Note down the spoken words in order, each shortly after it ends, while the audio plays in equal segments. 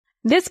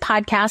This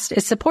podcast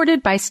is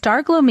supported by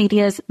Starglow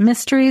Media's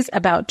Mysteries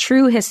About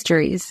True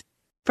Histories.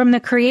 From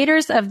the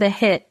creators of the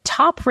hit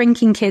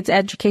top-ranking kids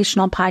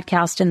educational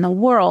podcast in the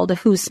world,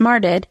 Who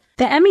Smarted,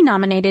 the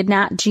Emmy-nominated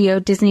Nat Geo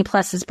Disney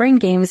Plus's Brain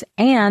Games,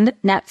 and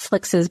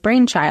Netflix's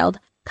Brainchild,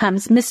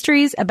 comes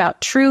Mysteries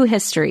About True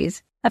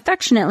Histories,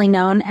 affectionately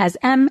known as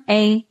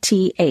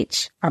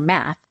MATH, or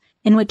math,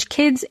 in which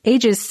kids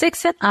ages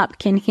 6 and up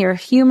can hear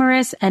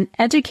humorous and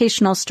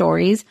educational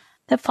stories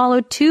that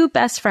follow two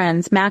best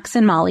friends, Max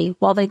and Molly,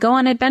 while they go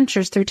on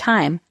adventures through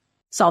time,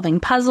 solving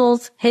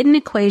puzzles, hidden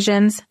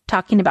equations,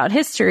 talking about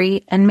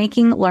history, and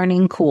making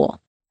learning cool.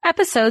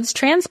 Episodes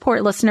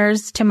transport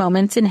listeners to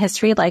moments in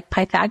history like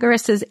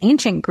Pythagoras'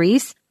 ancient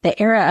Greece,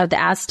 the era of the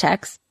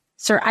Aztecs,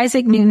 Sir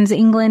Isaac Newton's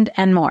England,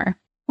 and more.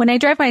 When I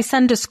drive my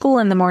son to school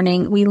in the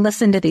morning, we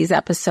listen to these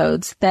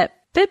episodes that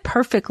fit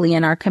perfectly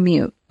in our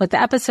commute, with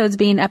the episodes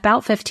being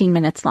about 15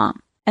 minutes long.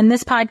 And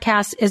this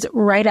podcast is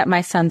right up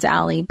my son's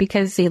alley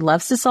because he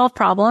loves to solve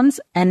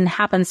problems and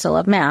happens to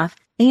love math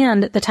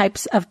and the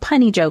types of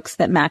punny jokes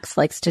that Max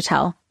likes to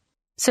tell.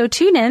 So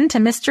tune in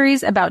to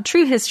Mysteries About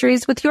True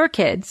Histories with your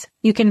kids.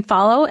 You can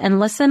follow and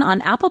listen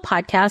on Apple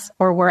Podcasts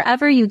or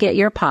wherever you get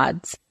your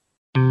pods.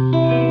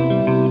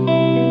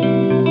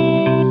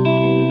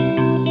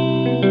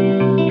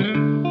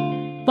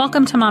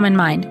 Welcome to Mom and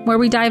Mind, where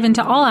we dive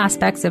into all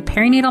aspects of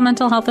perinatal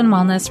mental health and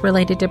wellness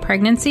related to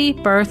pregnancy,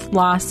 birth,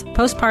 loss,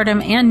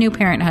 postpartum, and new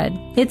parenthood.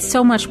 It's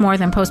so much more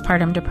than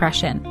postpartum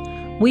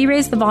depression. We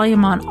raise the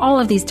volume on all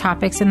of these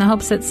topics in the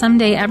hopes that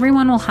someday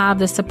everyone will have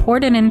the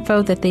support and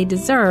info that they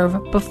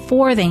deserve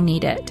before they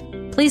need it.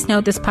 Please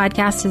note this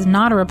podcast is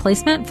not a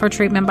replacement for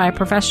treatment by a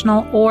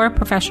professional or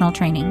professional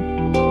training.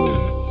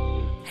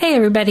 Hey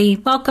everybody,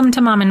 welcome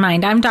to Mom and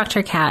Mind. I'm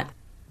Dr. Kat.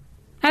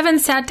 I haven't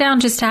sat down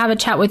just to have a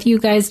chat with you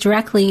guys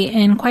directly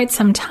in quite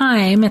some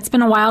time. It's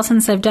been a while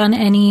since I've done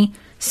any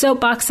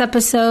soapbox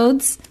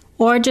episodes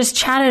or just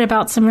chatted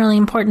about some really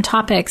important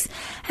topics.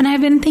 And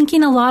I've been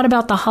thinking a lot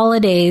about the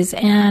holidays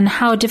and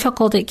how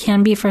difficult it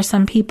can be for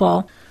some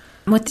people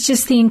with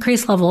just the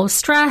increased level of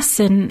stress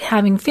and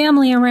having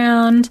family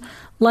around,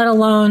 let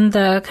alone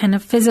the kind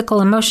of physical,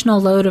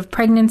 emotional load of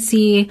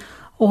pregnancy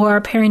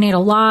or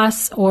perinatal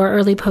loss or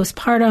early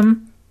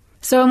postpartum.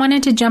 So I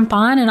wanted to jump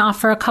on and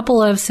offer a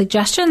couple of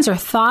suggestions or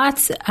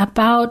thoughts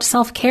about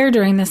self-care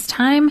during this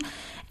time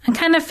and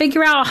kind of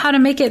figure out how to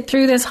make it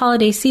through this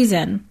holiday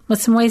season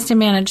with some ways to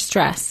manage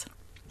stress.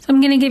 So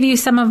I'm going to give you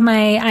some of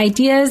my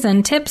ideas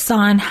and tips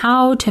on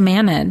how to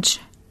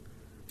manage.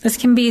 This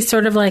can be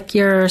sort of like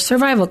your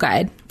survival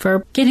guide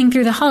for getting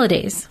through the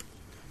holidays.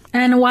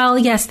 And while,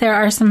 yes, there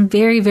are some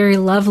very, very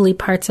lovely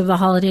parts of the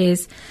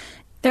holidays,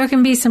 there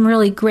can be some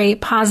really great,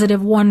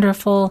 positive,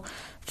 wonderful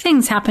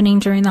things happening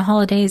during the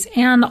holidays.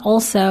 And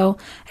also,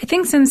 I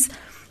think since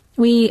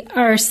we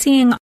are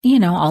seeing,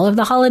 all of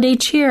the holiday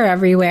cheer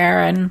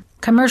everywhere and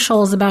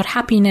commercials about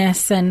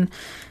happiness and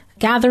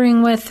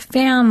gathering with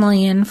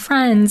family and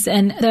friends,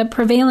 and the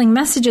prevailing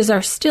messages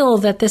are still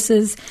that this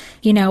is,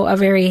 a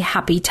very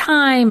happy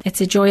time.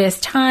 It's a joyous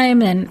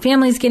time and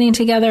families getting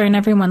together and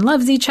everyone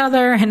loves each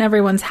other and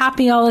everyone's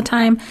happy all the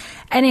time.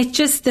 And it's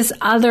just this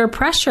other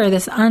pressure,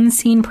 this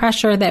unseen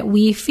pressure that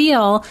we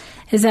feel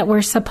is that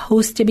we're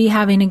supposed to be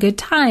having a good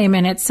time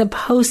and it's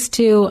supposed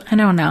to,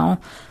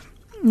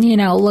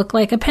 look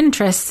like a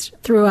Pinterest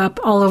threw up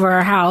all over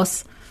our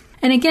house.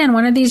 And again,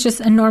 one of these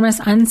just enormous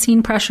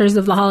unseen pressures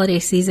of the holiday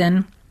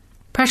season,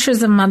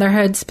 pressures of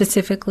motherhood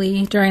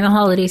specifically during the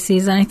holiday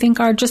season, I think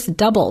are just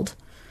doubled.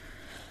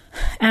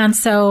 And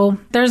so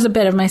there's a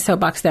bit of my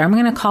soapbox there. I'm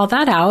going to call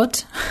that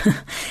out.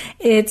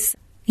 It's,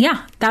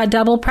 that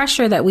double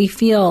pressure that we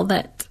feel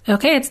that,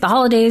 okay, it's the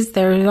holidays.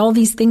 There are all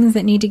these things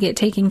that need to get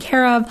taken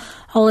care of,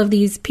 all of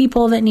these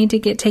people that need to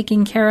get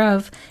taken care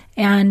of.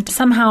 And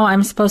somehow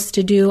I'm supposed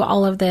to do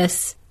all of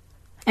this.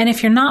 And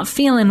if you're not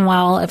feeling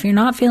well, if you're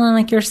not feeling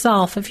like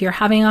yourself, if you're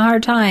having a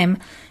hard time,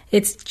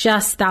 it's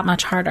just that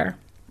much harder.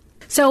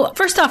 So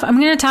first off, I'm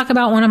going to talk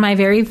about one of my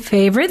very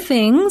favorite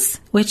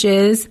things, which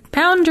is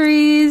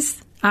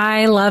boundaries.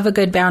 I love a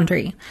good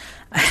boundary.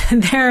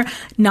 They're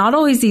not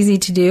always easy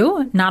to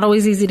do, not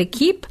always easy to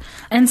keep,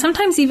 and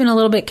sometimes even a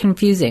little bit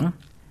confusing.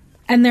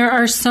 And there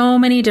are so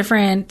many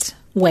different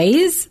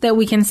ways that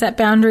we can set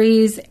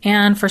boundaries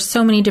and for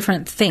so many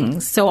different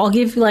things. So I'll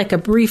give you like a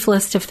brief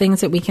list of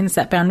things that we can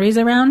set boundaries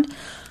around.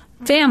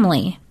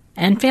 Family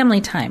and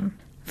family time,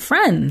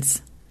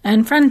 friends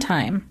and friend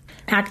time,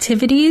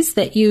 activities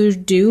that you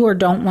do or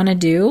don't want to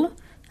do,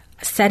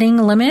 setting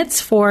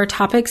limits for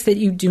topics that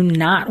you do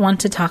not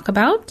want to talk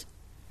about,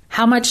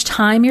 how much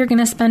time you're going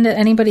to spend at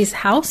anybody's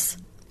house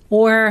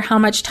or how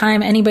much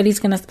time anybody's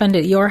going to spend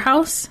at your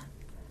house,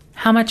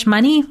 how much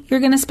money you're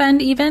going to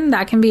spend even.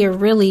 That can be a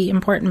really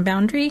important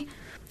boundary.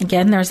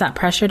 Again, there's that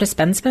pressure to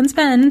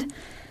spend,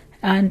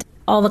 and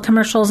all the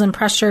commercials and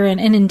pressure and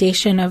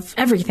inundation of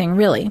everything,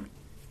 really.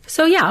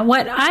 So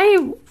what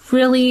I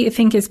really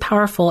think is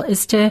powerful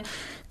is to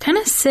kind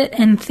of sit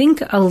and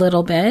think a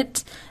little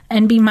bit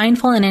and be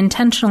mindful and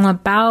intentional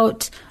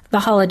about the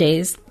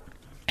holidays.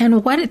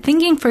 And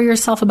thinking for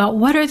yourself about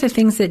what are the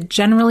things that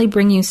generally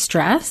bring you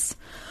stress?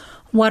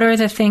 What are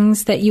the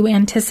things that you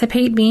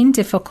anticipate being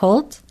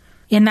difficult?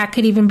 And that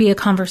could even be a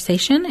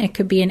conversation. It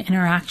could be an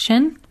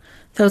interaction,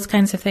 those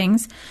kinds of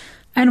things.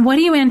 And what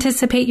do you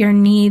anticipate your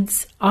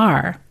needs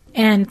are?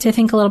 And to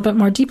think a little bit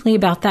more deeply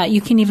about that,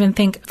 you can even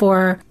think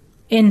for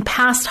in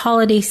past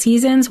holiday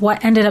seasons,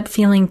 what ended up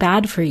feeling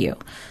bad for you?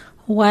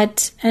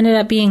 What ended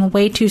up being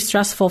way too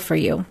stressful for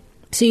you?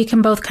 So you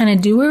can both kind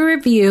of do a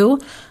review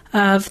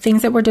of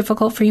things that were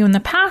difficult for you in the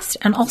past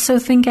and also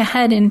think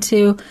ahead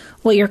into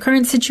what your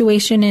current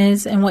situation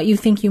is and what you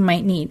think you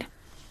might need.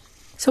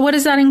 So what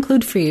does that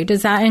include for you?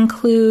 Does that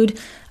include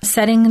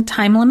setting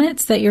time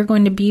limits that you're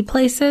going to be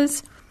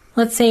places?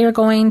 Let's say you're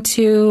going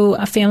to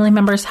a family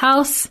member's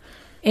house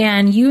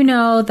and you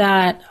know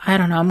that, I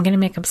don't know, I'm going to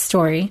make up a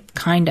story,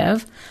 kind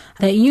of,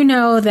 that you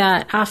know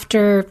that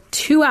after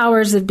 2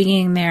 hours of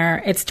being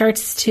there, it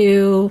starts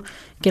to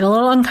get a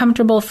little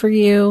uncomfortable for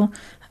you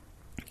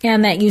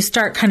and that you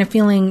start kind of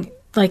feeling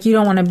like you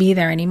don't want to be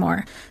there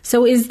anymore.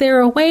 So is there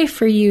a way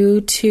for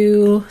you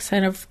to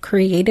sort of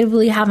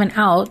creatively have an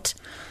out,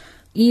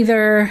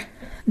 either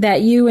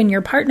that you and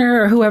your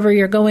partner or whoever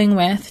you're going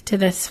with to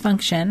this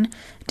function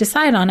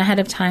decide on ahead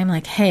of time,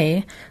 like,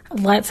 hey,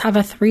 let's have a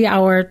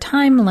 3-hour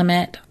time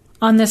limit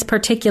on this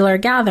particular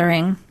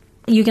gathering.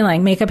 You can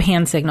like make up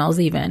hand signals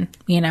even,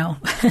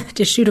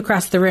 just shoot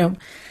across the room.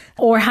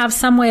 Or have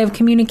some way of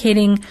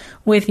communicating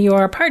with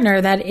your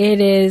partner that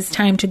it is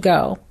time to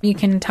go. You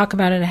can talk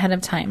about it ahead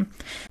of time.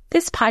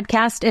 This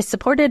podcast is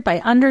supported by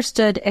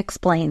Understood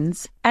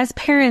Explains. As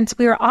parents,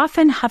 we are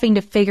often having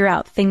to figure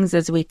out things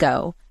as we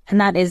go,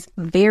 and that is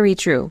very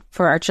true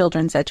for our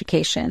children's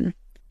education.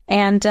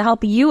 And to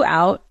help you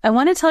out, I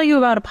want to tell you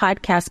about a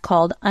podcast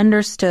called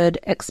Understood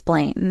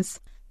Explains.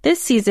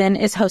 This season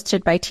is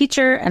hosted by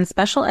teacher and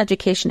special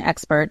education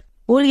expert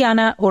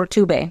Juliana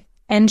Urtube.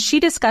 And she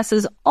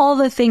discusses all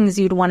the things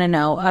you'd want to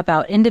know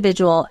about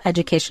individual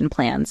education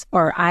plans,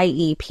 or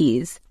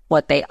IEPs,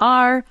 what they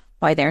are,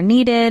 why they're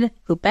needed,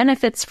 who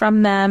benefits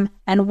from them,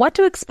 and what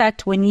to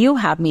expect when you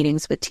have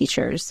meetings with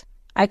teachers.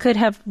 I could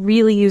have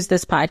really used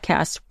this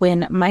podcast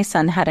when my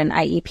son had an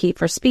IEP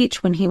for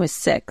speech when he was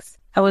 6.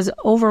 I was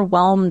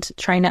overwhelmed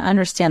trying to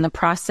understand the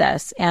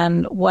process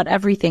and what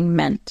everything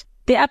meant.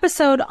 The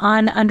episode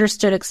on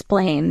Understood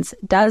Explains,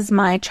 Does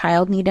My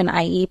Child Need an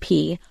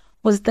IEP?,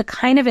 was the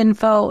kind of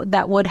info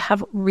that would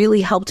have really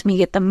helped me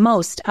get the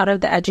most out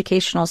of the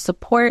educational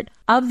support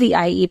of the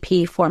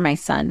IEP for my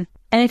son.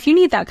 And if you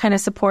need that kind of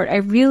support, I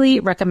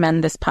really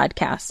recommend this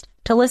podcast.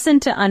 To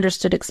listen to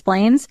Understood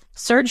Explains,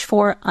 search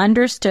for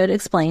Understood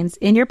Explains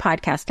in your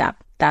podcast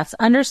app. That's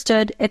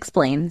Understood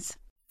Explains.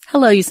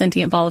 Hello, you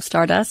sentient ball of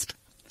stardust.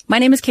 My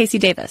name is Casey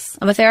Davis.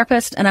 I'm a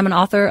therapist and I'm an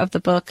author of the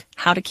book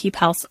How to Keep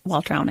House While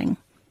Drowning,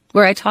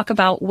 where I talk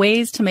about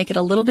ways to make it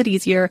a little bit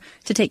easier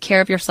to take care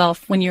of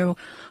yourself when you're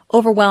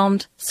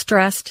overwhelmed,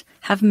 stressed,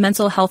 have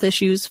mental health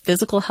issues,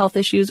 physical health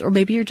issues, or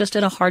maybe you're just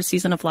in a hard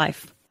season of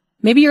life.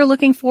 Maybe you're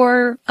looking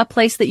for a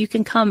place that you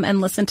can come and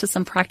listen to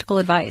some practical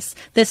advice.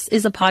 This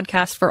is a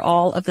podcast for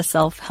all of the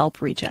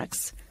self-help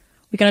rejects.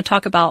 We're going to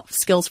talk about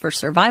skills for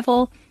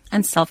survival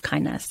and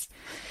self-kindness.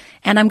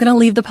 And I'm going to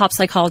leave the pop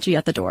psychology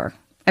at the door.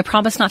 I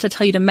promise not to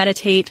tell you to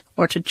meditate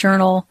or to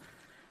journal.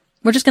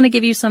 We're just going to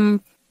give you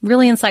some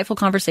really insightful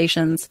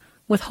conversations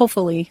with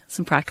hopefully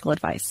some practical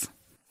advice.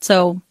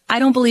 So I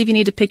don't believe you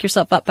need to pick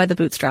yourself up by the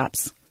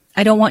bootstraps.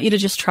 I don't want you to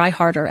just try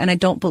harder, and I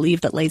don't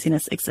believe that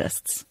laziness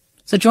exists.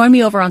 So join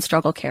me over on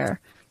Struggle Care,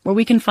 where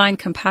we can find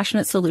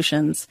compassionate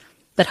solutions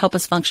that help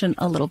us function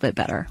a little bit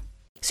better.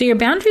 So your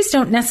boundaries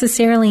don't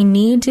necessarily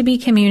need to be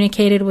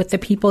communicated with the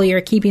people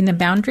you're keeping the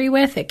boundary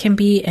with. It can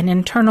be an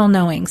internal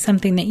knowing,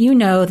 something that you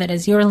know that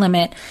is your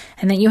limit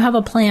and that you have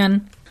a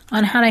plan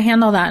on how to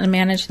handle that and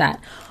manage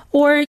that.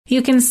 Or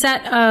you can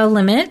set a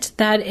limit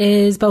that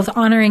is both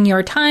honoring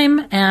your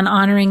time and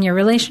honoring your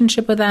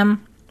relationship with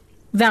them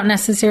without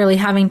necessarily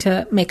having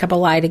to make up a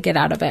lie to get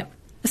out of it.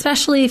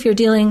 Especially if you're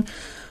dealing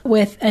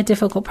with a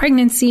difficult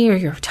pregnancy or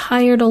you're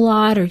tired a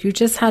lot or you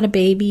just had a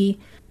baby.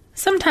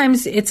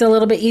 Sometimes it's a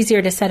little bit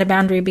easier to set a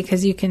boundary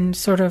because you can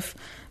sort of,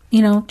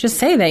 just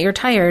say that you're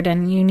tired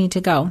and you need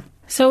to go.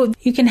 So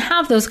you can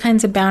have those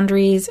kinds of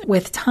boundaries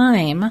with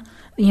time, a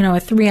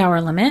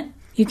 3-hour limit.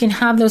 You can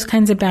have those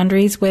kinds of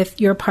boundaries with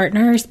your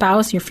partner,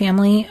 spouse, your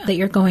family that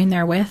you're going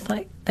there with,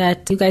 like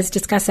that you guys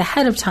discuss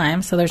ahead of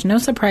time so there's no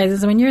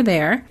surprises when you're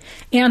there.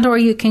 And or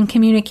you can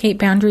communicate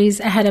boundaries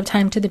ahead of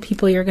time to the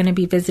people you're going to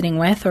be visiting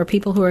with or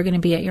people who are going to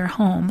be at your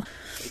home.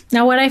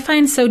 Now, what I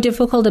find so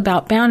difficult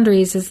about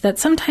boundaries is that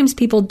sometimes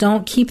people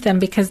don't keep them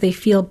because they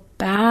feel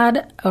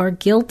bad or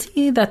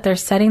guilty that they're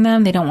setting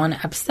them. They don't want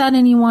to upset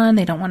anyone.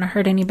 They don't want to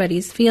hurt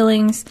anybody's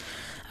feelings.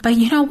 But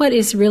you know what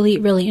is really,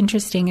 really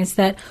interesting is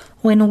that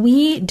when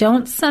we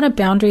don't set a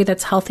boundary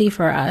that's healthy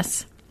for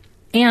us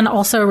and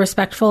also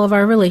respectful of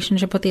our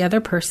relationship with the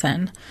other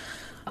person,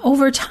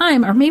 over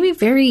time, or maybe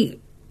very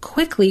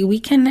quickly, we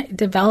can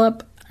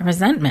develop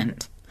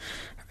resentment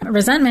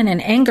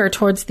and anger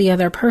towards the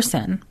other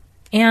person.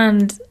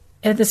 And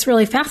it's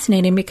really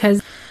fascinating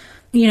because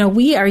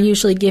we are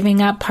usually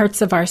giving up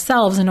parts of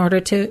ourselves in order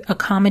to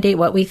accommodate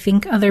what we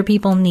think other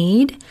people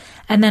need.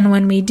 And then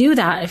when we do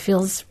that, it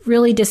feels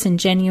really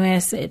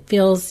disingenuous. It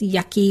feels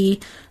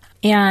yucky.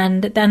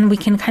 And then we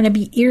can kind of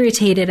be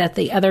irritated at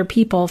the other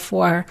people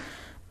for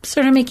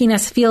sort of making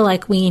us feel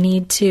like we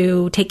need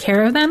to take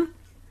care of them.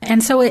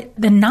 And so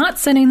the not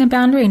setting the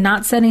boundary,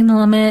 not setting the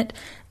limit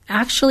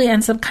actually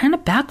ends up kind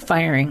of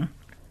backfiring.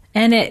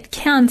 And it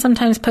can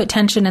sometimes put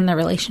tension in the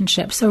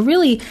relationship. So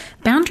really,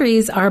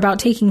 boundaries are about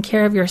taking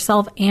care of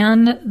yourself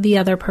and the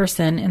other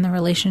person in the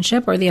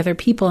relationship or the other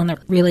people in the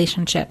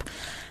relationship.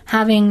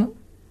 Having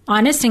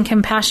honest and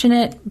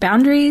compassionate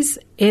boundaries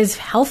is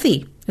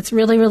healthy. It's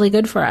really, really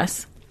good for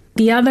us.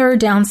 The other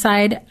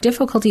downside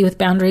difficulty with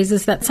boundaries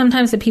is that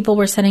sometimes the people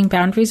we're setting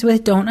boundaries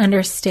with don't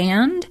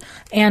understand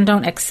and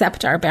don't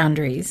accept our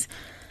boundaries,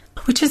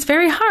 which is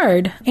very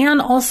hard. And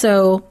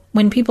also,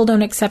 when people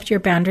don't accept your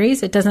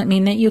boundaries, it doesn't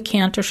mean that you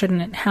can't or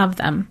shouldn't have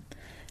them.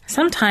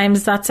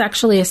 Sometimes that's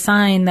actually a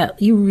sign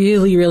that you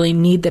really, really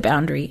need the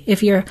boundary.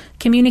 If you're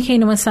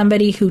communicating with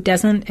somebody who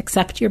doesn't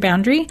accept your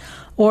boundary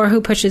or who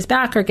pushes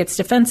back or gets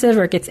defensive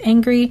or gets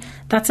angry,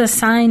 that's a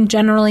sign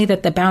generally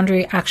that the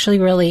boundary actually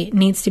really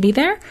needs to be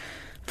there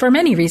for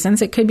many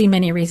reasons. It could be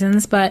many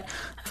reasons, but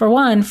for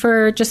one,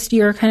 for just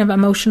your kind of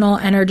emotional,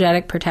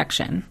 energetic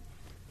protection.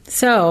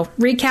 So,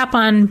 recap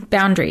on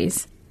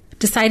boundaries.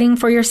 Deciding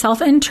for yourself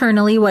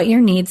internally what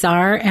your needs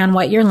are and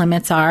what your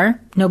limits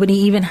are. Nobody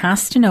even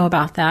has to know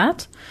about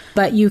that,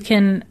 but you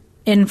can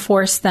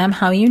enforce them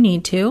how you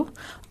need to.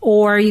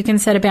 Or you can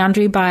set a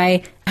boundary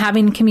by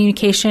having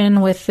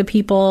communication with the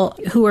people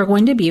who are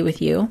going to be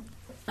with you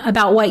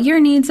about what your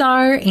needs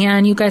are,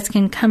 and you guys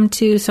can come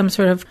to some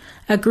sort of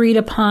agreed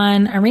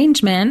upon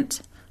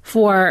arrangement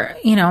for,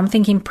 I'm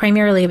thinking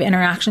primarily of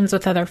interactions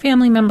with other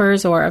family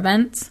members or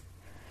events.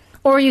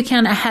 Or you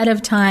can, ahead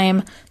of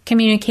time,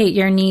 communicate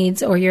your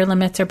needs or your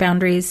limits or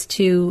boundaries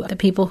to the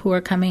people who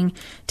are coming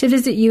to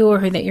visit you or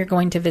who that you're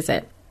going to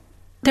visit.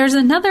 There's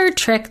another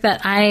trick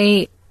that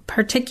I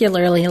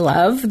particularly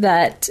love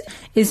that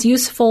is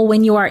useful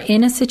when you are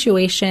in a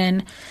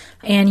situation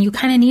and you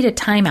kind of need a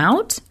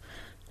timeout.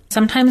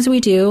 Sometimes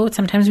we do.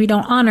 Sometimes we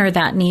don't honor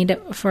that need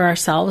for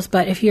ourselves.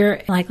 But if you're,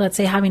 like, let's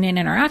say, having an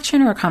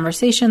interaction or a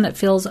conversation that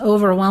feels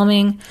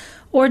overwhelming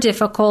or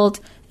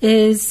difficult,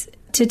 is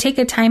to take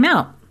a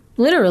timeout.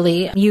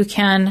 Literally, you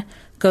can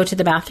go to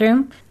the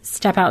bathroom,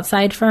 step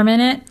outside for a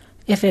minute.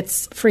 If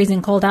it's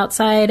freezing cold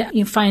outside,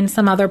 you find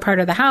some other part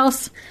of the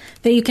house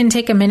that you can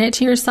take a minute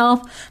to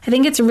yourself. I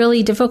think it's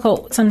really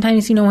difficult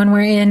sometimes, when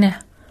we're in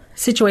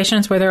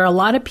situations where there are a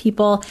lot of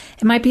people,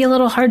 it might be a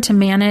little hard to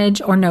manage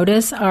or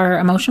notice our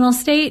emotional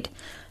state.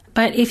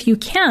 But if you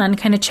can,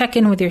 kind of check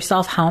in with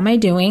yourself. How am I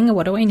doing?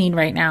 What do I need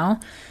right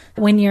now?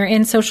 When you're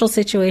in social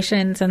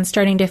situations and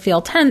starting to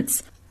feel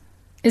tense,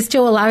 is to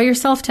allow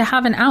yourself to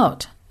have an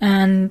out.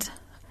 And,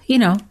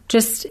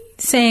 just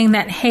saying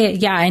that, hey,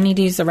 yeah, I need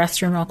to use the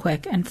restroom real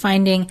quick, and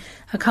finding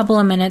a couple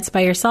of minutes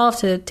by yourself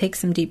to take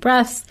some deep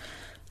breaths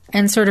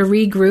and sort of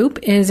regroup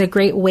is a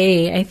great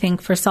way, I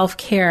think, for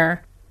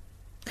self-care,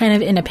 kind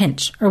of in a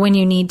pinch or when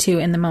you need to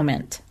in the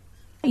moment.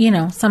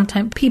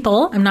 Sometimes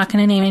people, I'm not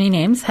going to name any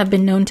names, have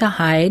been known to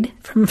hide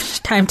from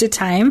time to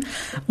time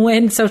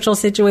when social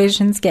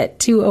situations get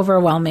too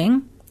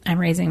overwhelming. I'm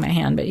raising my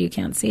hand, but you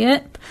can't see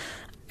it.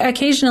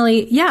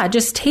 Occasionally,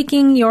 just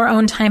taking your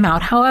own time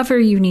out, however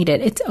you need it.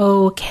 It's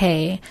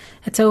okay.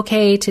 It's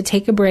okay to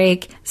take a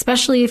break,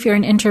 especially if you're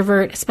an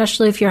introvert,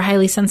 especially if you're a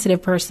highly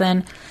sensitive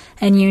person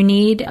and you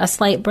need a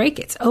slight break.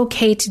 It's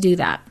okay to do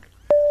that.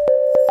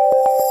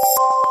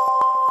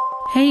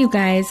 Hey, you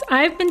guys,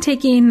 I've been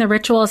taking the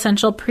Ritual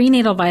Essential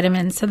Prenatal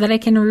Vitamins so that I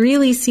can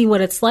really see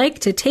what it's like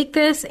to take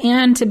this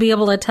and to be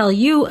able to tell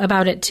you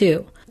about it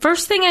too.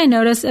 First thing I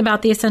noticed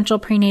about the Essential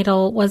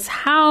Prenatal was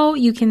how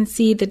you can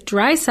see the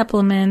dry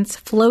supplements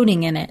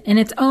floating in it, in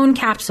its own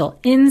capsule,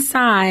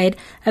 inside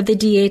of the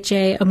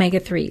DHA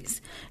omega-3s.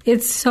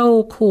 It's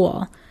so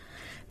cool.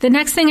 The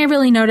next thing I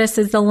really noticed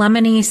is the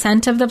lemony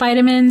scent of the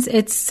vitamins.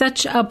 It's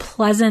such a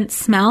pleasant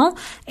smell,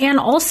 and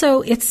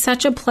also it's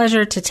such a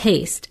pleasure to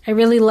taste. I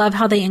really love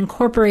how they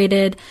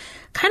incorporated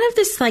kind of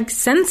this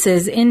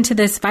senses into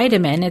this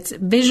vitamin. It's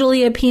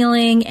visually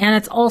appealing, and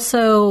it's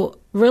also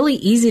really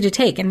easy to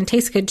take, and it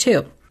tastes good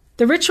too.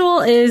 The Ritual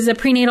is a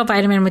prenatal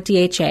vitamin with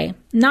DHA.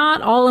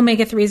 Not all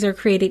omega-3s are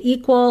created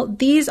equal.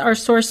 These are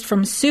sourced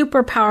from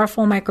super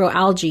powerful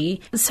microalgae,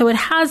 so it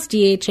has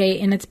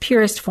DHA in its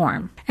purest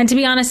form. And to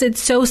be honest,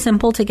 it's so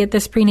simple to get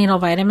this prenatal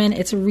vitamin.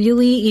 It's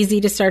really easy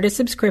to start a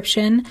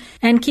subscription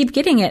and keep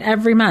getting it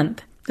every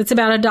month. It's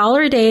about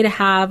 $1 a day to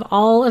have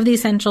all of the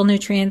essential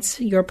nutrients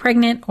your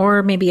pregnant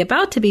or maybe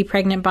about to be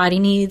pregnant body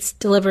needs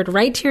delivered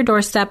right to your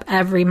doorstep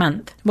every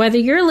month. Whether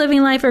you're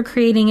living life or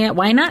creating it,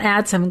 why not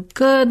add some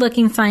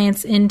good-looking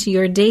science into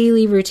your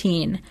daily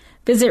routine?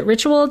 Visit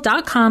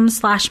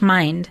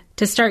ritual.com/mind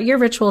to start your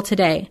ritual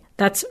today.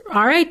 That's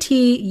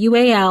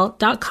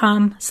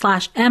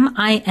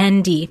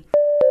ritual.com/MIND.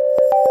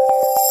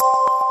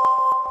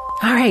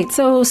 All right,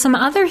 so some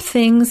other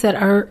things that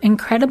are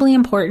incredibly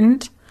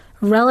important,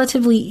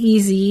 relatively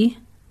easy,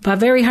 but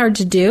very hard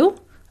to do,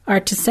 are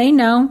to say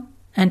no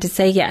and to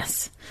say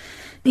yes.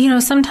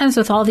 Sometimes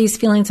with all these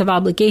feelings of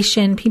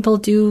obligation, people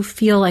do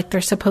feel like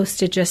they're supposed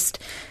to just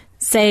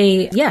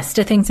say yes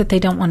to things that they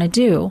don't want to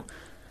do.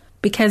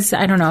 Because,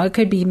 I don't know, it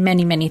could be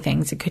many, many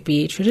things. It could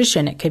be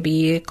tradition. It could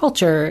be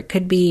culture. It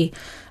could be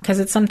because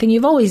it's something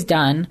you've always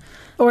done.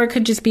 Or it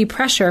could just be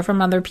pressure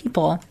from other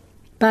people.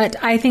 But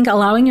I think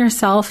allowing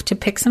yourself to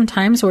pick some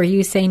times where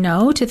you say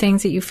no to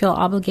things that you feel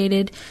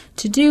obligated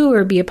to do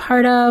or be a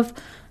part of,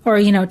 or,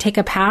 take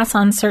a pass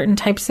on certain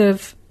types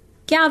of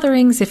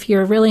gatherings if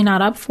you're really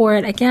not up for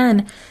it.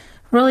 Again,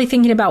 really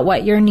thinking about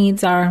what your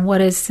needs are and what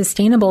is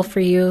sustainable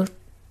for you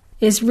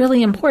is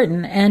really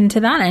important. And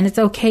to that end, it's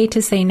okay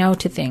to say no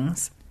to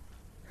things.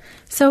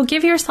 So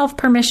give yourself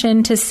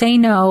permission to say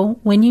no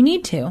when you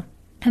need to.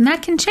 And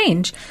that can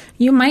change.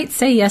 You might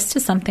say yes to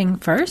something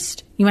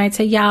first. You might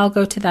say, yeah, I'll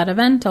go to that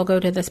event. I'll go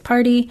to this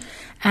party.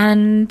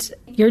 And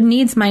your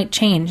needs might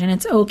change. And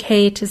it's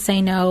okay to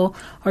say no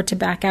or to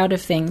back out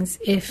of things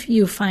if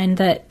you find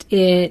that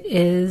it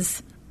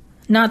is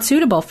not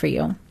suitable for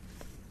you.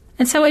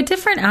 And so a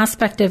different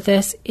aspect of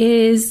this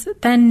is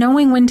then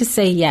knowing when to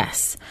say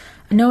yes.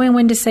 Knowing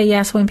when to say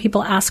yes when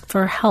people ask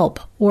for help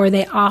or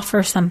they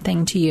offer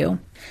something to you.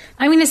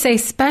 I'm going to say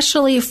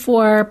especially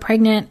for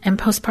pregnant and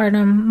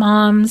postpartum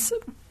moms,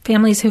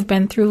 families who've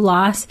been through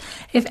loss,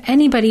 if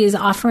anybody is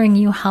offering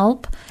you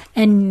help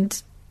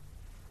and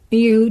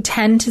you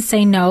tend to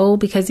say no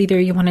because either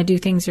you want to do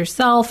things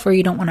yourself or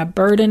you don't want to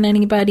burden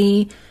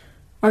anybody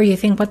or you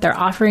think what they're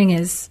offering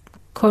is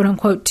quote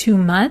unquote too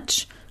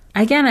much.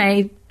 Again,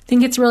 I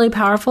think it's really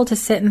powerful to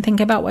sit and think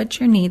about what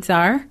your needs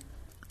are.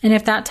 And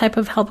if that type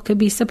of help could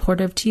be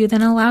supportive to you,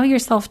 then allow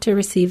yourself to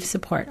receive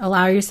support.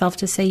 Allow yourself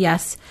to say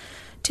yes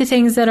to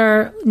things that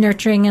are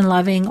nurturing and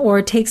loving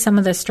or take some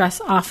of the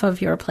stress off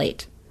of your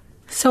plate.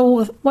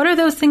 So what are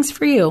those things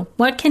for you?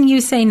 What can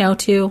you say no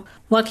to?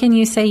 What can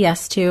you say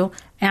yes to?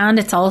 And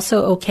it's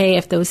also okay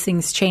if those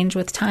things change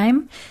with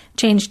time,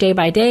 change day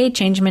by day,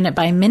 change minute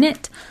by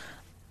minute.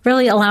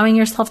 Really allowing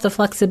yourself the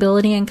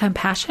flexibility and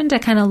compassion to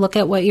kind of look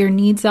at what your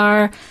needs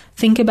are,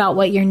 think about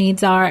what your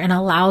needs are, and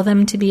allow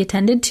them to be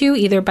attended to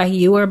either by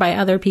you or by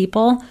other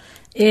people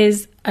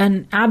is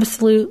an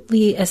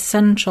absolutely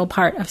essential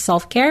part of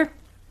self-care.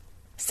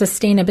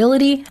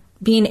 Sustainability,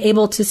 being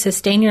able to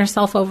sustain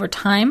yourself over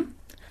time,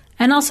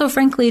 and also,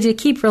 frankly, to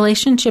keep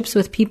relationships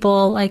with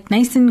people like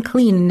nice and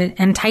clean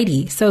and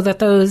tidy so that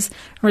those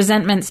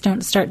resentments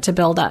don't start to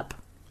build up.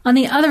 On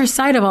the other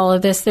side of all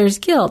of this, there's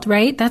guilt,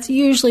 right? That's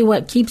usually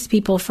what keeps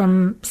people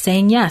from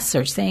saying yes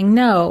or saying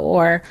no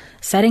or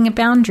setting a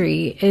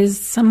boundary is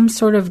some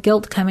sort of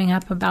guilt coming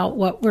up about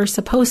what we're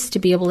supposed to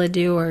be able to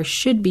do or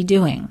should be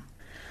doing.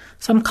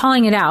 So I'm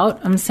calling it out.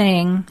 I'm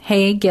saying,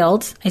 hey,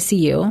 guilt, I see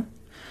you.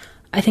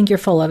 I think you're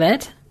full of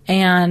it.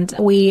 And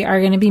we are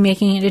going to be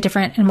making it a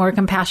different and more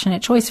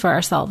compassionate choice for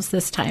ourselves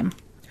this time.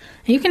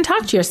 And you can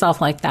talk to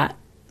yourself like that.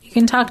 You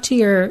can talk to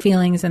your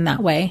feelings in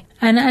that way.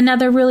 And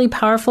another really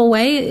powerful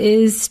way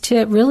is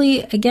to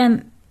really,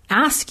 again,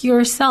 ask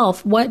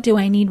yourself, what do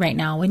I need right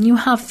now? When you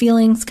have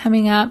feelings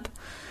coming up,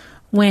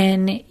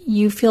 when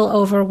you feel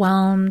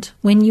overwhelmed,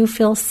 when you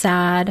feel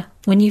sad,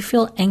 when you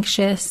feel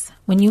anxious,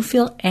 when you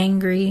feel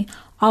angry,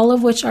 all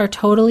of which are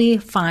totally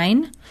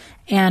fine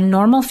and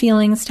normal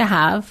feelings to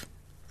have,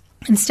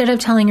 instead of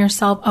telling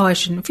yourself, oh, I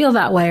shouldn't feel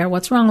that way, or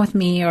what's wrong with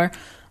me, or,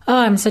 oh,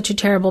 I'm such a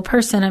terrible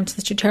person, I'm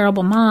such a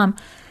terrible mom.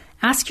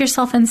 Ask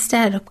yourself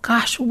instead,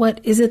 gosh, what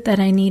is it that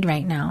I need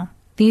right now?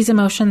 These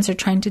emotions are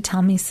trying to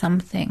tell me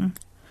something.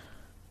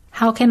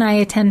 How can I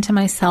attend to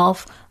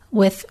myself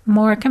with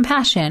more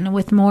compassion,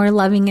 with more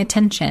loving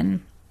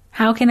attention?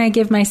 How can I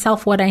give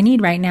myself what I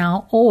need right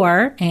now,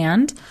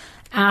 and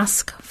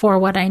ask for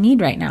what I need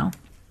right now?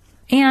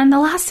 And the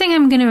last thing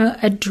I'm going to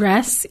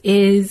address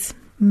is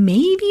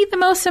maybe the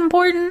most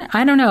important.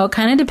 I don't know. It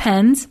kind of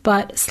depends,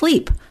 but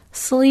sleep.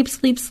 Sleep,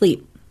 sleep,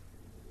 sleep.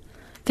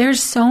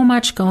 There's so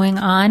much going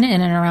on in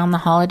and around the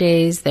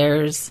holidays.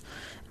 There's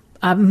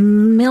a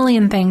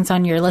million things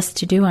on your list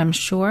to do, I'm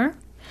sure.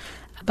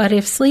 But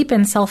if sleep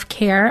and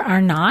self-care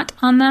are not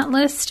on that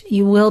list,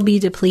 you will be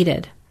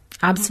depleted.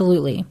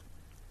 Absolutely.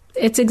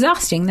 It's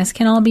exhausting. This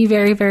can all be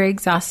very, very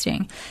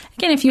exhausting.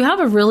 Again, if you have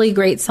a really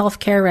great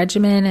self-care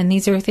regimen and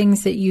these are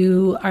things that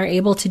you are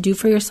able to do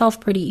for yourself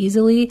pretty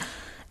easily,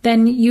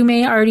 then you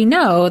may already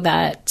know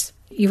that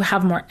you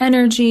have more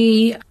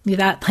energy,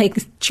 that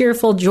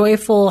cheerful,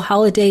 joyful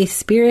holiday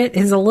spirit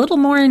is a little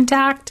more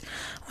intact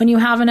when you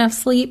have enough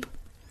sleep.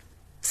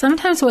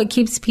 Sometimes what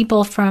keeps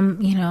people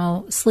from,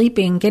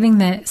 sleeping, getting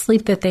the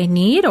sleep that they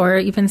need, or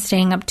even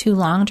staying up too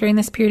long during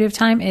this period of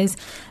time is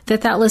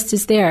that list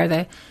is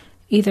there.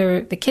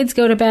 Either the kids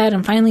go to bed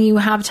and finally you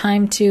have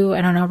time to,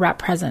 wrap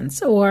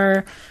presents,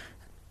 or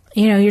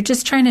you're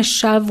just trying to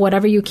shove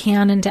whatever you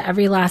can into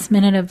every last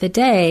minute of the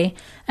day.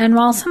 And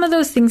while some of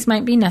those things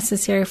might be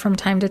necessary from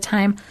time to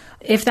time,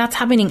 if that's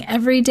happening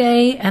every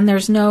day and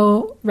there's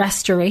no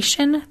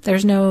restoration,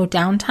 there's no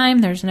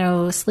downtime, there's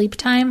no sleep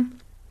time,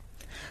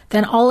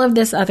 then all of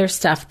this other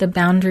stuff, the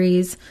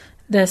boundaries,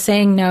 the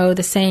saying no,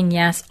 the saying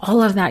yes,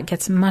 all of that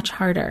gets much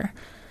harder.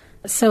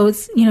 So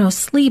it's,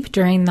 sleep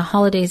during the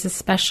holidays,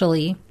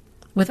 especially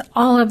with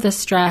all of the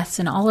stress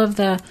and all of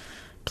the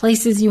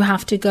places you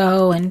have to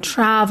go and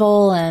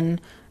travel and,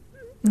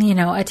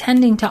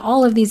 attending to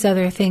all of these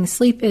other things,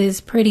 sleep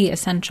is pretty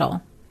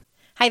essential.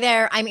 Hi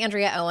there, I'm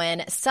Andrea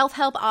Owen,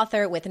 self-help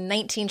author with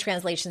 19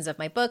 translations of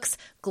my books,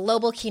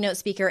 global keynote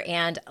speaker,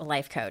 and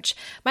life coach.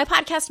 My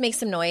podcast, Make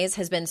Some Noise,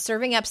 has been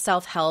serving up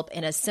self-help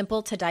in a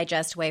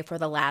simple-to-digest way for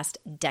the last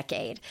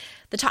decade.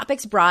 The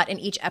topics brought in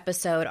each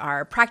episode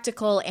are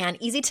practical and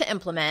easy to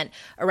implement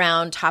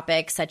around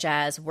topics such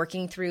as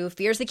working through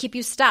fears that keep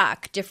you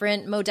stuck,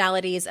 different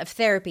modalities of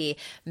therapy,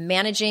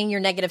 managing your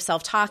negative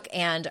self-talk,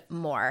 and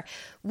more.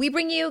 We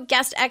bring you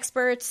guest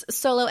experts,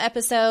 solo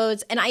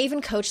episodes, and I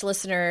even coach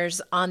listeners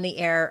on the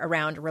air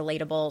around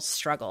relatable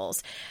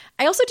struggles.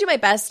 I also do my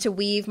best to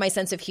weave my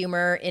sense of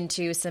humor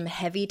into some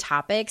heavy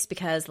topics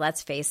because,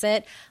 let's face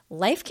it,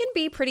 life can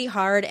be pretty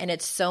hard, and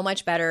it's so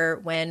much better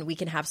when we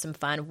can have some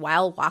fun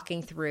while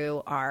walking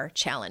through our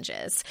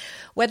challenges.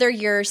 Whether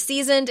you're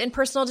seasoned in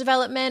personal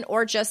development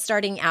or just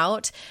starting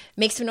out,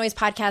 Make Some Noise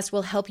podcast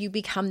will help you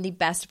become the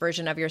best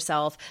version of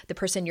yourself, the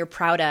person you're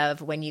proud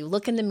of when you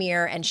look in the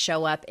mirror and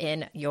show up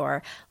in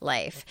your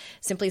life.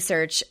 Simply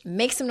search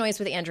Make Some Noise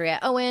with Andrea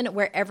Owen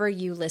wherever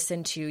you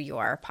listen to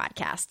your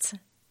podcasts.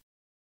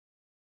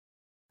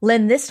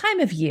 Lynn, this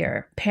time of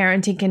year,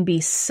 parenting can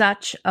be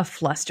such a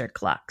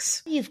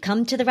flusterclux. You've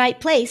come to the right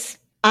place.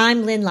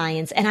 I'm Lynn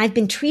Lyons, and I've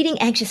been treating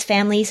anxious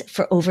families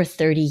for over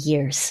 30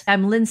 years.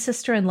 I'm Lynn's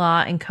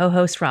sister-in-law and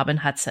co-host Robin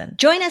Hudson.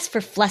 Join us for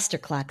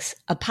Flusterclux,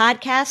 a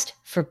podcast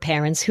for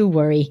parents who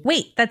worry.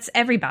 Wait, that's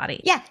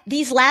everybody. Yeah,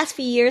 these last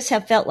few years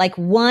have felt like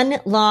one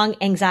long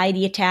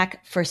anxiety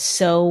attack for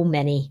so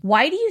many.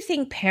 Why do you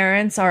think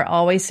parents are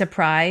always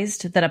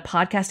surprised that a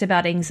podcast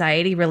about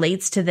anxiety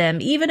relates to them,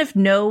 even if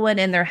no one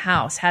in their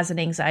house has an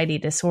anxiety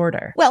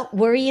disorder? Well,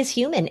 worry is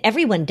human.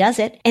 Everyone does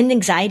it, and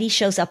anxiety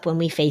shows up when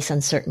we face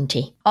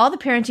uncertainty. All the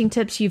parenting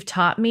tips you've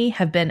taught me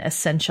have been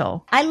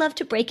essential. I love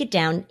to break it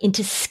down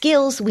into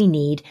skills we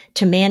need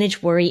to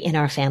manage worry in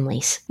our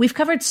families. We've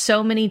covered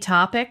so many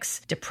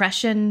topics: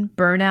 depression,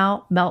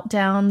 burnout,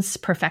 meltdowns,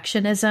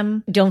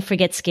 perfectionism. Don't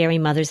forget scary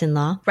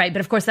mothers-in-law. Right, but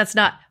of course that's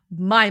not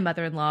my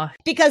mother-in-law.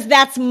 Because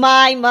that's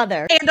my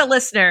mother. And a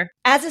listener.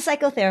 As a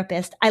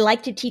psychotherapist, I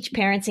like to teach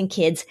parents and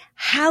kids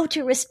how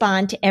to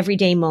respond to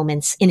everyday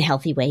moments in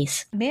healthy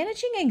ways.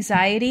 Managing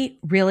anxiety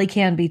really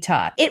can be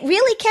taught. It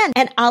really can.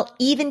 And I'll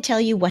even tell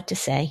you what to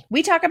say.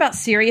 We talk about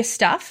serious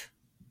stuff,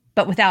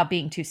 but without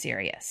being too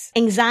serious.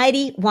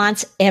 Anxiety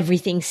wants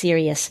everything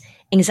serious.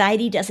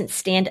 Anxiety doesn't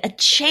stand a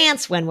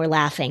chance when we're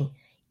laughing,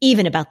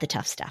 even about the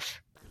tough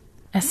stuff.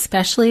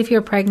 Especially if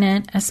you're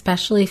pregnant,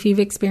 especially if you've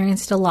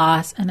experienced a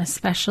loss, and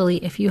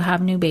especially if you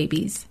have new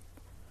babies.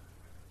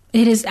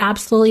 It is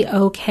absolutely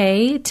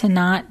okay to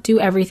not do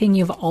everything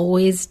you've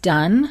always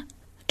done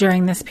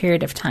during this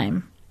period of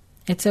time.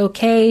 It's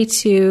okay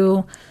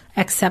to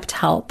accept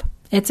help.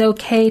 It's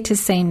okay to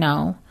say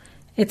no.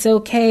 It's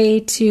okay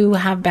to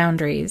have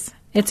boundaries.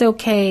 It's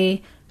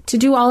okay to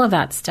do all of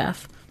that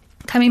stuff.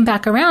 Coming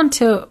back around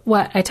to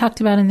what I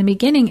talked about in the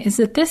beginning is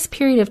that this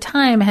period of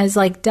time has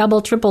like double,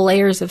 triple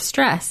layers of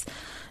stress.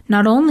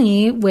 Not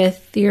only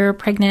with your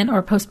pregnant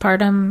or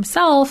postpartum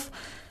self,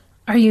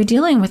 are you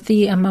dealing with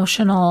the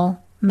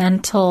emotional,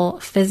 mental,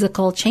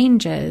 physical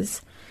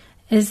changes,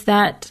 is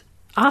that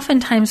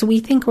oftentimes we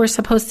think we're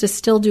supposed to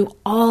still do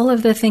all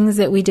of the things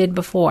that we did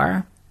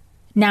before,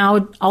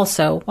 now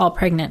also while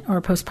pregnant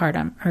or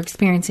postpartum or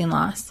experiencing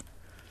loss.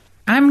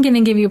 I'm going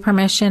to give you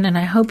permission, and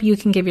I hope you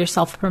can give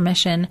yourself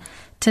permission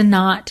to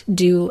not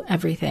do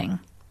everything.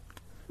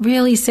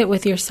 Really sit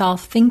with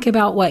yourself. Think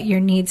about what your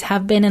needs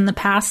have been in the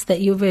past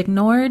that you've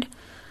ignored.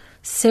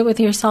 Sit with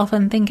yourself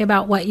and think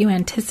about what you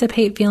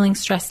anticipate feeling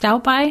stressed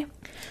out by.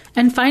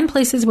 And find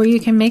places where you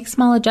can make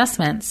small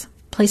adjustments.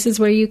 Places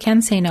where you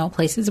can say no.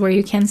 Places where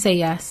you can say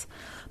yes.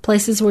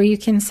 Places where you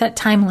can set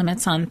time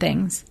limits on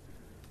things.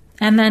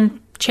 And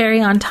then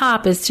cherry on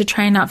top is to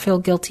try and not feel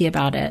guilty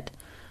about it.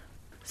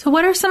 So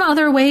what are some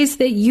other ways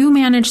that you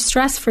manage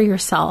stress for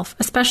yourself,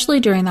 especially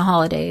during the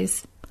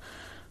holidays?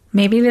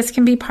 Maybe this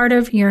can be part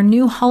of your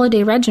new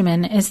holiday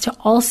regimen, is to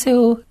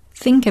also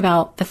think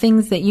about the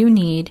things that you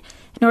need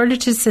in order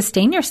to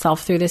sustain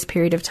yourself through this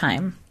period of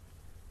time.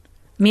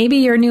 Maybe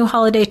your new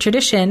holiday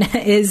tradition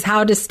is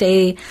how to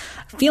stay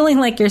feeling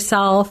like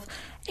yourself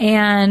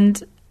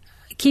and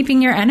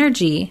keeping your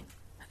energy,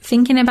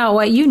 thinking about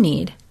what you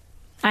need.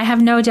 I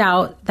have no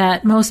doubt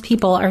that most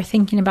people are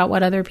thinking about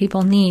what other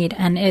people need,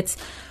 and it's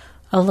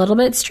a little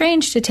bit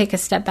strange to take a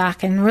step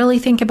back and really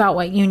think about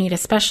what you need,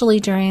 especially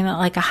during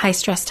like a high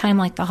stress time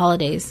like the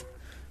holidays.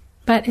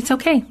 But it's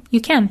okay.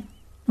 You can.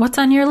 What's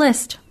on your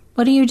list?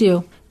 What do you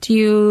do? Do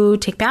you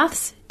take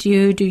baths? Do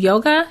you do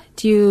yoga?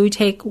 Do you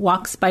take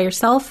walks by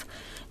yourself?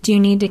 Do you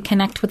need to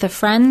connect with a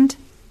friend?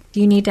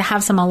 Do you need to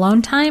have some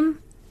alone time?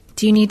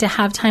 Do you need to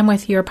have time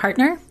with your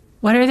partner?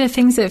 What are the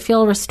things that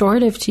feel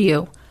restorative to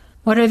you?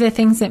 What are the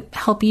things that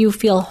help you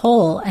feel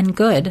whole and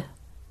good?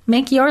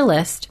 Make your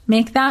list.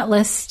 Make that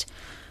list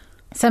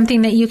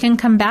something that you can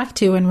come back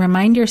to and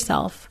remind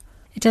yourself.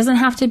 It doesn't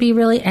have to be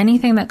really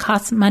anything that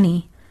costs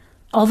money,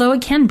 although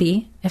it can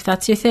be if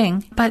that's your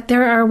thing. But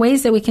there are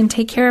ways that we can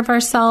take care of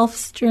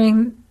ourselves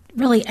during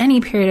really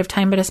any period of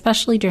time, but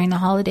especially during the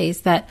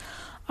holidays, that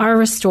are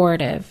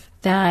restorative,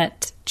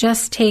 that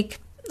just take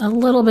a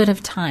little bit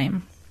of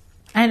time.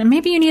 And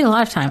maybe you need a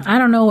lot of time. I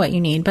don't know what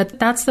you need, but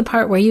that's the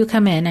part where you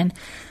come in and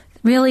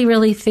really,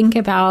 really think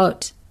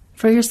about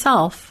for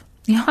yourself.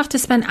 You don't have to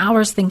spend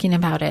hours thinking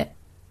about it.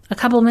 A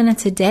couple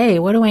minutes a day.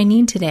 What do I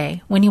need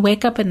today? When you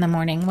wake up in the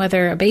morning,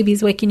 whether a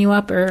baby's waking you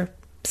up or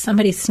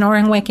somebody's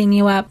snoring waking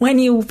you up, when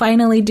you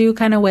finally do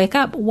kind of wake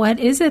up, what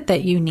is it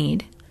that you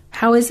need?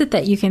 How is it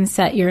that you can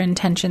set your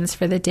intentions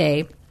for the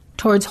day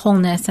towards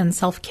wholeness and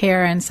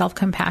self-care and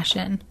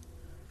self-compassion?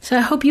 So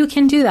I hope you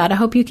can do that. I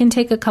hope you can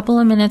take a couple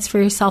of minutes for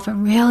yourself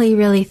and really,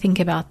 really think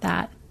about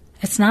that.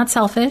 It's not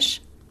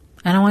selfish.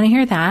 I don't want to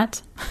hear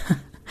that.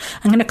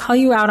 I'm going to call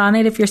you out on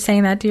it if you're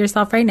saying that to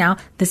yourself right now.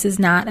 This is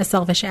not a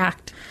selfish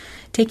act.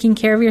 Taking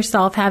care of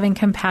yourself, having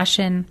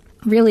compassion,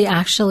 really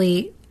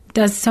actually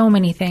does so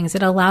many things.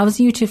 It allows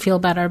you to feel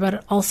better, but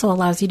it also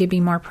allows you to be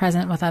more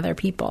present with other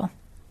people.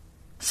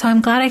 So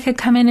I'm glad I could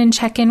come in and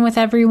check in with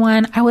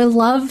everyone. I would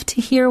love to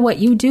hear what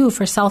you do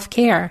for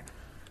self-care.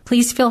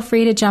 Please feel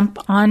free to jump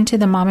onto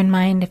the Mom and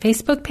Mind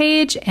Facebook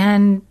page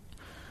and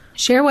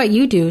share what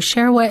you do.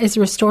 Share what is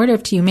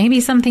restorative to you.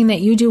 Maybe something that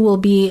you do will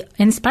be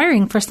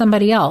inspiring for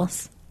somebody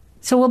else.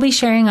 So we'll be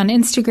sharing on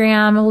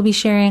Instagram. We'll be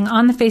sharing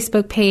on the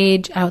Facebook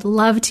page. I would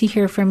love to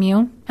hear from you.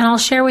 And I'll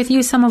share with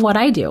you some of what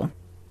I do.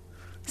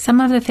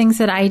 Some of the things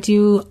that I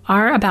do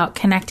are about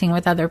connecting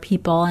with other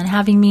people and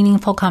having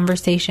meaningful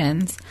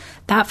conversations.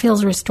 That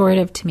feels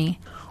restorative to me.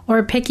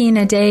 Or picking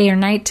a day or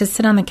night to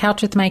sit on the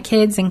couch with my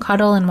kids and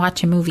cuddle and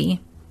watch a movie.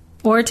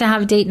 Or to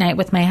have date night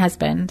with my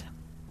husband.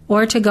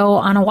 Or to go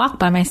on a walk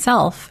by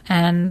myself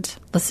and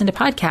listen to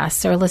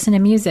podcasts or listen to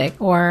music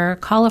or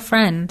call a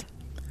friend.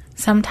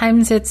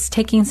 Sometimes it's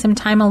taking some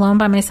time alone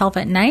by myself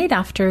at night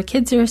after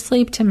kids are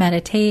asleep to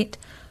meditate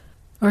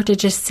or to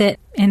just sit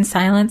in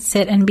silence,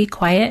 sit and be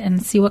quiet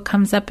and see what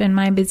comes up in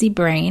my busy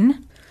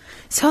brain.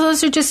 So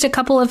those are just a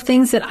couple of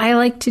things that I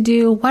like to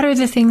do. What are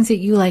the things that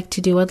you like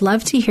to do? I'd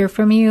love to hear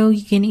from you.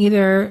 You can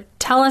either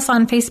tell us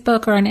on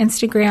Facebook or on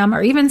Instagram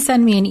or even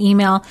send me an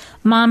email,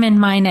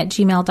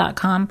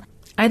 momandmind@gmail.com.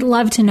 I'd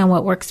love to know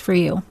what works for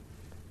you.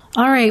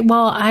 All right.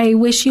 Well, I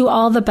wish you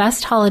all the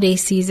best holiday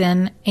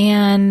season,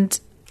 and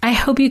I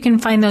hope you can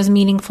find those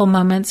meaningful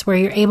moments where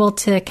you're able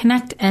to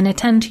connect and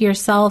attend to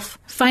yourself,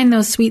 find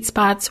those sweet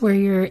spots where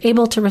you're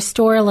able to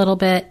restore a little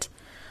bit,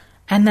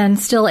 and then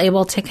still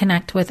able to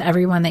connect with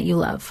everyone that you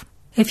love.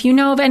 If you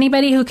know of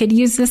anybody who could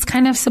use this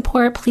kind of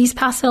support, please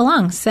pass it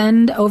along.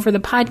 Send over the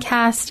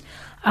podcast.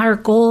 Our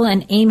goal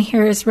and aim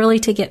here is really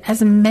to get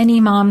as many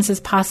moms as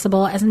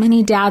possible, as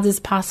many dads as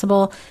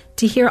possible,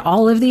 to hear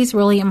all of these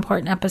really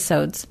important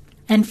episodes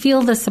and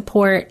feel the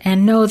support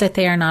and know that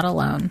they are not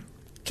alone.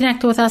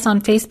 Connect with us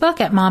on Facebook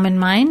at Mom and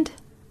Mind,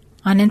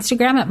 on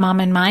Instagram at Mom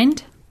and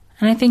Mind,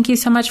 and I thank you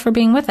so much for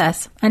being with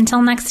us.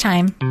 Until next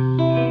time,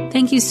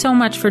 thank you so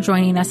much for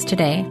joining us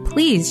today.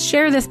 Please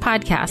share this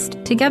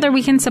podcast. Together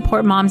we can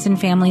support moms and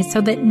families so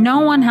that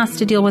no one has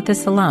to deal with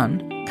this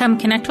alone. Come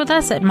connect with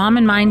us at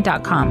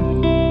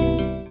momandmind.com.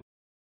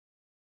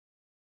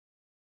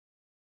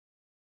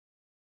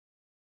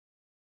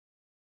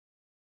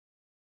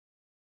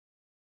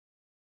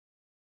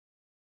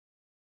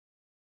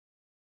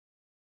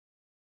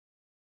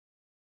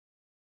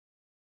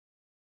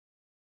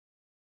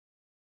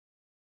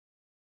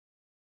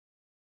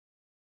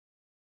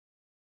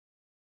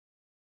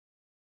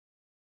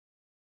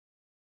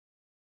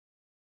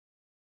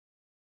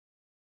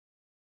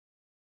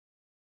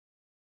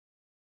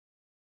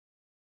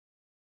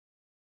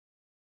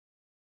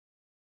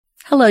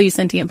 Hello, you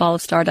sentient ball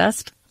of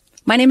stardust.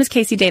 My name is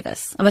Casey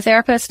Davis. I'm a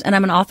therapist and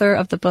I'm an author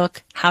of the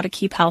book, How to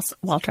Keep House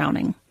While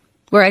Drowning,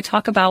 where I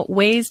talk about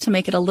ways to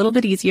make it a little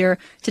bit easier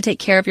to take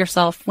care of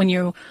yourself when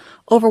you're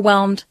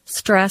overwhelmed,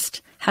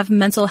 stressed, have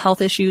mental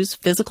health issues,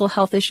 physical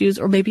health issues,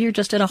 or maybe you're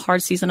just in a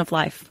hard season of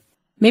life.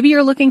 Maybe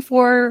you're looking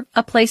for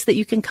a place that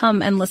you can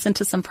come and listen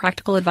to some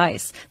practical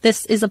advice.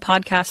 This is a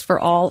podcast for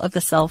all of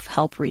the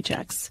self-help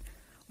rejects.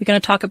 We're going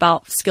to talk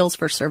about skills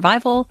for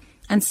survival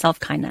and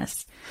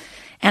self-kindness.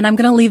 And I'm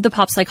going to leave the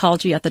pop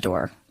psychology at the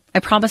door.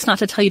 I promise not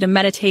to tell you to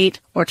meditate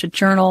or to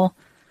journal.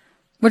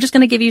 We're just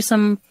going to give you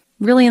some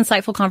really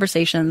insightful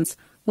conversations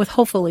with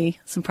hopefully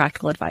some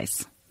practical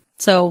advice.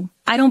 So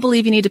I don't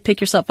believe you need to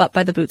pick yourself up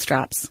by the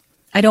bootstraps.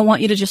 I don't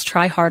want you to just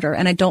try harder,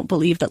 and I don't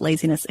believe that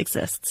laziness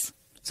exists.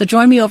 So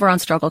join me over on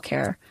Struggle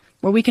Care,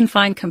 where we can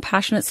find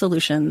compassionate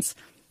solutions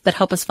that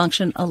help us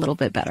function a little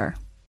bit better.